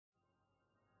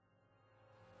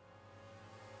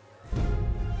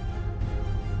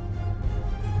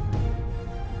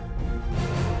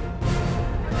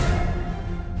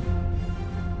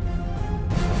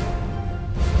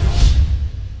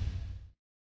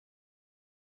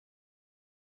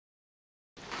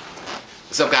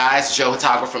What's up, guys? Joe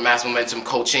Hatagra from Mass Momentum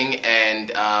Coaching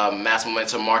and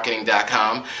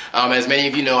MassMomentumMarketing.com. As many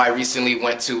of you know, I recently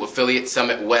went to Affiliate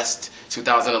Summit West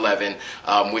 2011,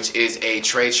 which is a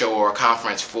trade show or a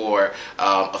conference for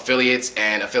affiliates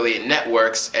and affiliate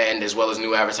networks, and as well as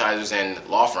new advertisers and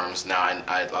law firms. Now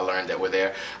I learned that we're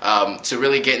there to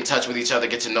really get in touch with each other,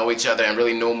 get to know each other, and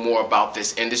really know more about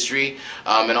this industry,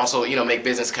 and also make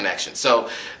business connections. So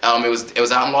it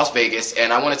was out in Las Vegas,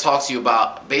 and I want to talk to you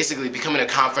about basically becoming a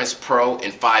conference pro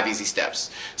in 5 easy steps.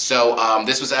 So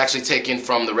this was actually taken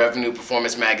from the Revenue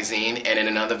Performance magazine, and in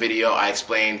another video I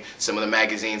explained some of the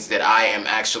magazines that I am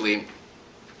actually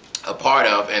a part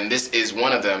of, and this is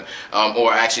one of them,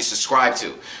 or actually subscribe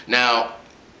to. Now,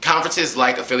 conferences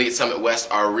like Affiliate Summit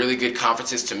West are really good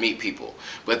conferences to meet people,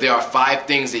 but there are 5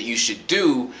 things that you should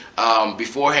do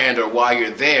beforehand or while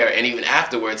you're there and even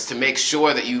afterwards to make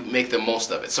sure that you make the most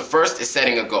of it. So first is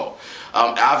setting a goal.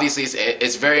 Obviously,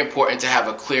 it's very important to have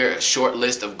a clear, short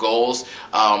list of goals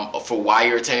for why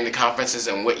you're attending the conferences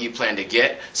and what you plan to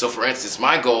get. So for instance,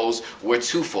 my goals were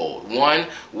twofold. One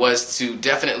was to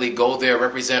definitely go there,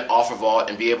 represent OfferVault,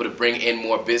 and be able to bring in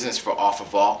more business for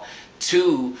OfferVault.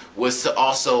 2 was to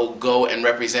also go and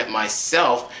represent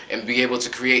myself and be able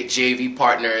to create JV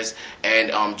partners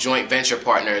and joint venture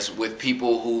partners with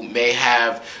people who may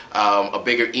have a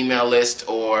bigger email list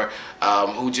or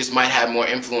who just might have more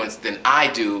influence than I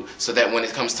do, so that when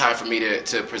it comes time for me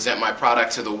to present my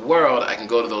product to the world, I can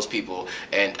go to those people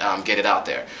and get it out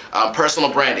there.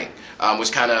 Personal branding,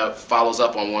 which kind of follows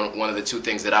up on one of the 2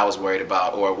 things that I was worried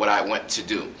about, or what I went to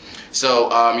do. So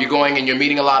you're going and you're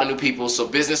meeting a lot of new people, so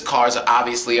business cards are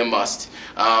obviously a must,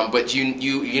 but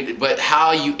but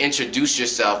how you introduce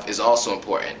yourself is also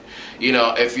important.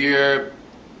 If you're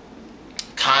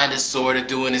kind of sort of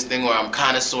doing this thing, or I'm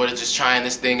kind of sort of just trying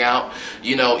this thing out,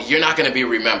 you're not going to be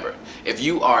remembered. If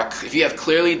you have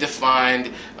clearly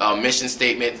defined mission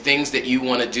statement, things that you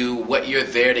want to do, what you're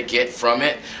there to get from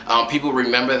it, people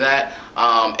remember that,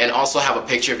 and also have a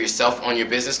picture of yourself on your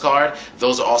business card.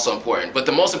 Those are also important. But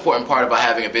the most important part about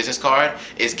having a business card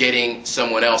is getting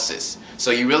someone else's.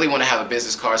 So you really want to have a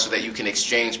business card so that you can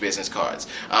exchange business cards.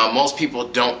 Most people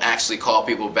don't actually call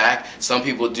people back. Some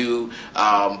people do,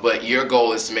 but your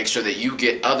goal is to make sure that you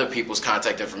get other people's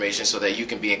contact information so that you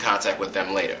can be in contact with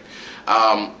them later.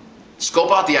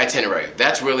 Scope out the itinerary.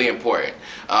 That's really important.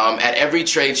 At every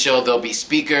trade show, there'll be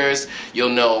speakers. You'll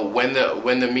know when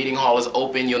the meeting hall is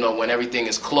open. You'll know when everything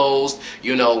is closed.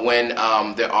 You'll know when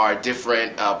there are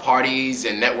different parties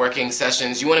and networking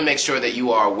sessions. You want to make sure that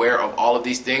you are aware of all of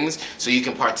these things so you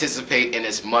can participate in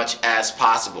as much as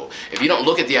possible. If you don't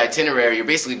look at the itinerary, you're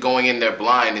basically going in there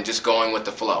blind and just going with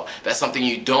the flow. That's something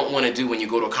you don't want to do when you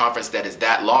go to a conference that is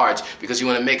that large, because you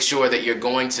want to make sure that you're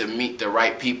going to meet the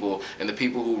right people and the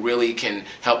people who really can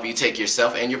help you take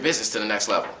yourself and your business to the next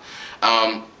level.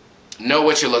 Know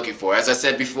what you're looking for. As I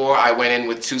said before, I went in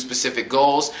with 2 specific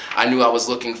goals. I knew I was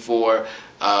looking for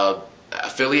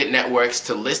affiliate networks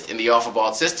to list in the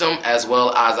OfferVault system, as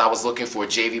well as I was looking for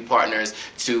JV partners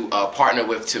to partner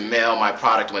with to mail my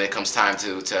product when it comes time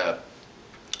to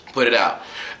put it out.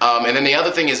 And then the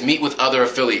other thing is meet with other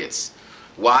affiliates.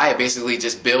 Why? It basically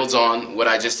just builds on what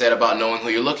I just said about knowing who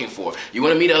you're looking for. You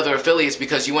want to meet other affiliates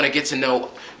because you want to get to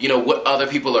know, what other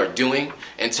people are doing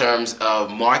in terms of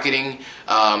marketing.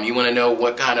 You want to know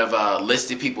what kind of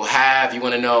listed people have. You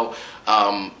want to know,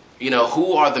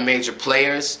 who are the major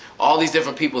players. All these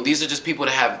different people. These are just people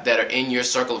that are in your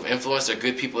circle of influence. They're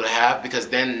good people to have, because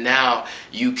then now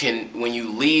you can, when you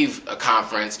leave a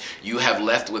conference, you have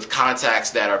left with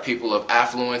contacts that are people of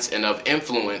affluence and of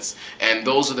influence, and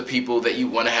those are the people that you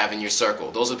want to have in your circle.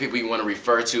 Those are the people you want to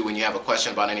refer to when you have a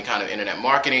question about any kind of internet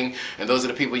marketing, and those are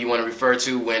the people you want to refer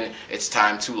to when it's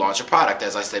time to launch a product,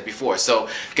 as I said before. So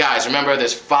guys, remember,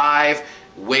 there's 5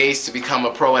 ways to become a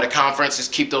pro at a conference.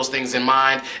 Just keep those things in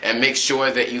mind and make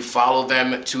sure that you follow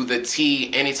them to the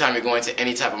T anytime you're going to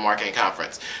any type of marketing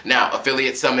conference. Now,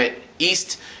 Affiliate Summit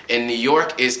East in New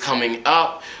York is coming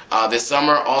up this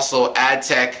summer. Also,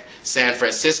 AdTech San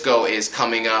Francisco is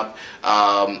coming up,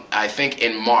 I think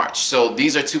in March. So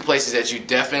these are 2 places that you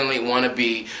definitely want to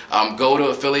be. Go to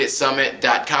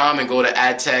affiliatesummit.com and go to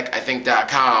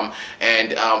adtech.com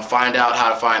and find out how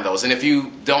to find those. And if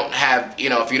you don't have,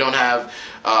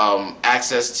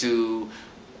 access to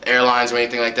airlines or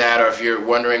anything like that, or if you're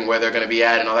wondering where they're going to be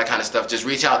at and all that kind of stuff, just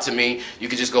reach out to me. You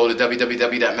can just go to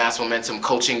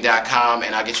www.massmomentumcoaching.com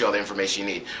and I'll get you all the information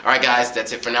you need. Alright guys,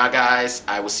 that's it for now, guys.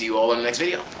 I will see you all in the next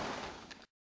video.